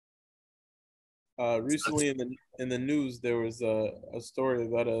Recently in the news, there was a story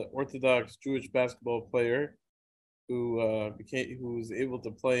about an Orthodox Jewish basketball player who was able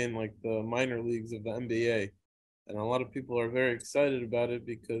to play in like the minor leagues of the NBA, and a lot of people are very excited about it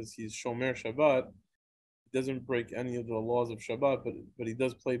because he's Shomer Shabbat. He doesn't break any of the laws of Shabbat, but he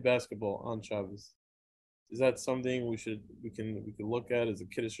does play basketball on Shabbos. Is that something we can look at as a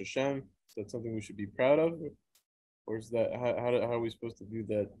Kiddush Hashem? Is that something we should be proud of, or is that how are we supposed to view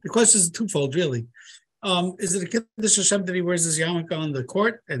that? The question is twofold, really. Is it a Kiddush Hashem that he wears his yarmulke on the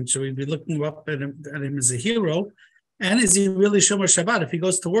court, and should we be looking up at him as a hero? And is he really Shomer Shabbat if he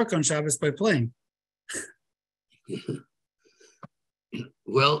goes to work on Shabbos by playing?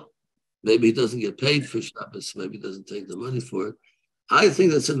 Well, maybe he doesn't get paid for Shabbos. Maybe he doesn't take the money for it. I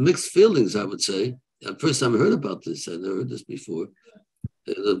think that's some mixed feelings, I would say. First time I heard about this. I never heard this before.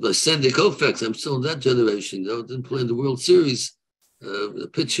 By Sandy Koufax, I'm still in that generation. Didn't play in the World Series. The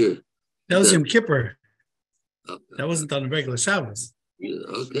pitcher. That was Yom Kippur. That wasn't on a regular Shabbos. Yeah,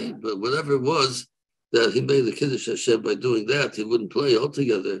 okay, but whatever it was, that he made the Kiddush Hashem by doing that, he wouldn't play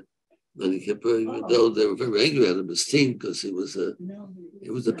altogether. And even though they were very angry at him, his team, because he was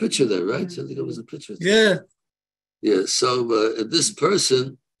a pitcher there, right? I think it was a pitcher. Yeah. Yeah, so this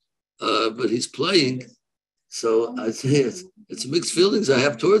person, but he's playing, so I think it's mixed feelings I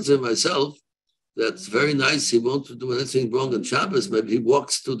have towards him myself. That's very nice. He won't do anything wrong on Shabbos. Maybe he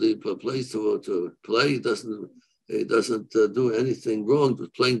walks to the place to play. He doesn't do anything wrong.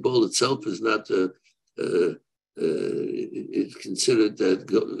 But playing ball itself is not it's considered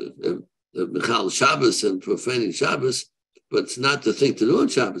that Michal Shabbos and profaning Shabbos, but it's not the thing to do on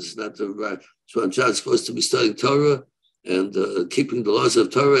Shabbos. It's not the right. So on Shabbos, supposed to be studying Torah and keeping the laws of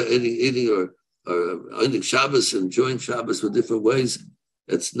Torah, eating or ending Shabbos, enjoying Shabbos with different ways.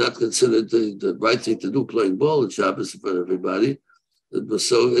 It's not considered the right thing to do, playing ball on Shabbos in front of everybody.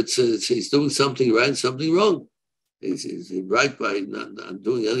 So he's doing something right and something wrong. He's right by not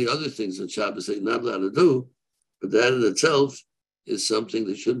doing any other things on Shabbos that he's not allowed to do, but that in itself is something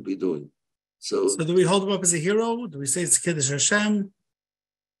they shouldn't be doing. So do we hold him up as a hero? Do we say it's Kiddush Hashem?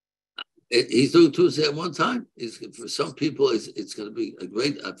 He's doing Tuesday at one time. For some people, it's going to be a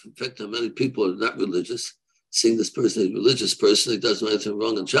great effect on many people who are not religious. Seeing this person as a religious person, he doesn't do anything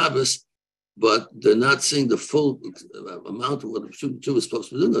wrong on Shabbos, but they're not seeing the full amount of what a Jew is supposed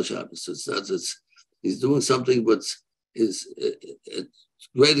to do on Shabbos. He's doing something but is at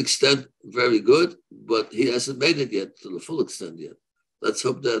great extent very good, but he hasn't made it yet to the full extent yet. Let's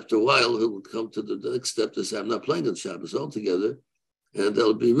hope that after a while he'll come to the next step to say, I'm not playing on Shabbos altogether, and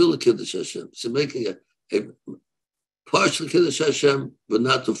that'll be really Kiddush Hashem. So making a partial Kiddush Hashem, but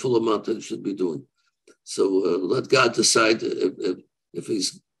not the full amount that he should be doing. So let God decide if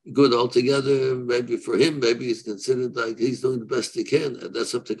he's good altogether. Maybe for him, maybe he's considered like he's doing the best he can. And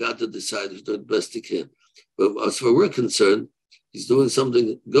that's up to God to decide he's doing the best he can. But as far as we're concerned, he's doing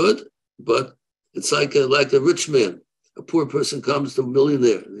something good, but it's like a rich man. A poor person comes to a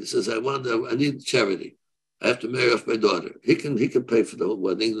millionaire and he says, I need charity. I have to marry off my daughter. He can pay for the whole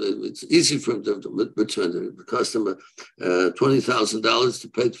wedding. It's easy for him to return it. It cost him $20,000 to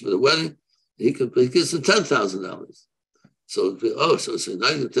pay for the wedding. He gives them $10,000. So now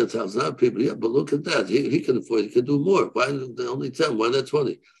you get $10,000 people. Yeah, but look at that. He can afford. He can do more. Why only 10? Why not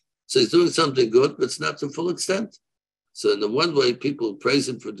 20? So he's doing something good, but it's not to full extent. So in the one way, people praise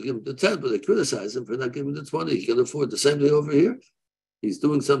him for giving the 10, but they criticize him for not giving the 20. He can afford the same thing over here. He's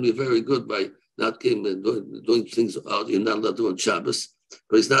doing something very good by not doing things you're not allowed to do on Shabbos,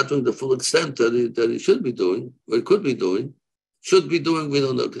 but he's not doing the full extent that he should be doing, or he could be doing. Should be doing, we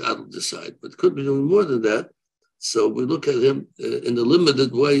don't know, God will decide, but could be doing more than that. So we look at him in the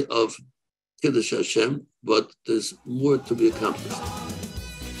limited way of Kiddush Hashem, but there's more to be accomplished.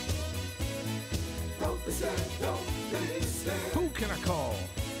 Who can I call?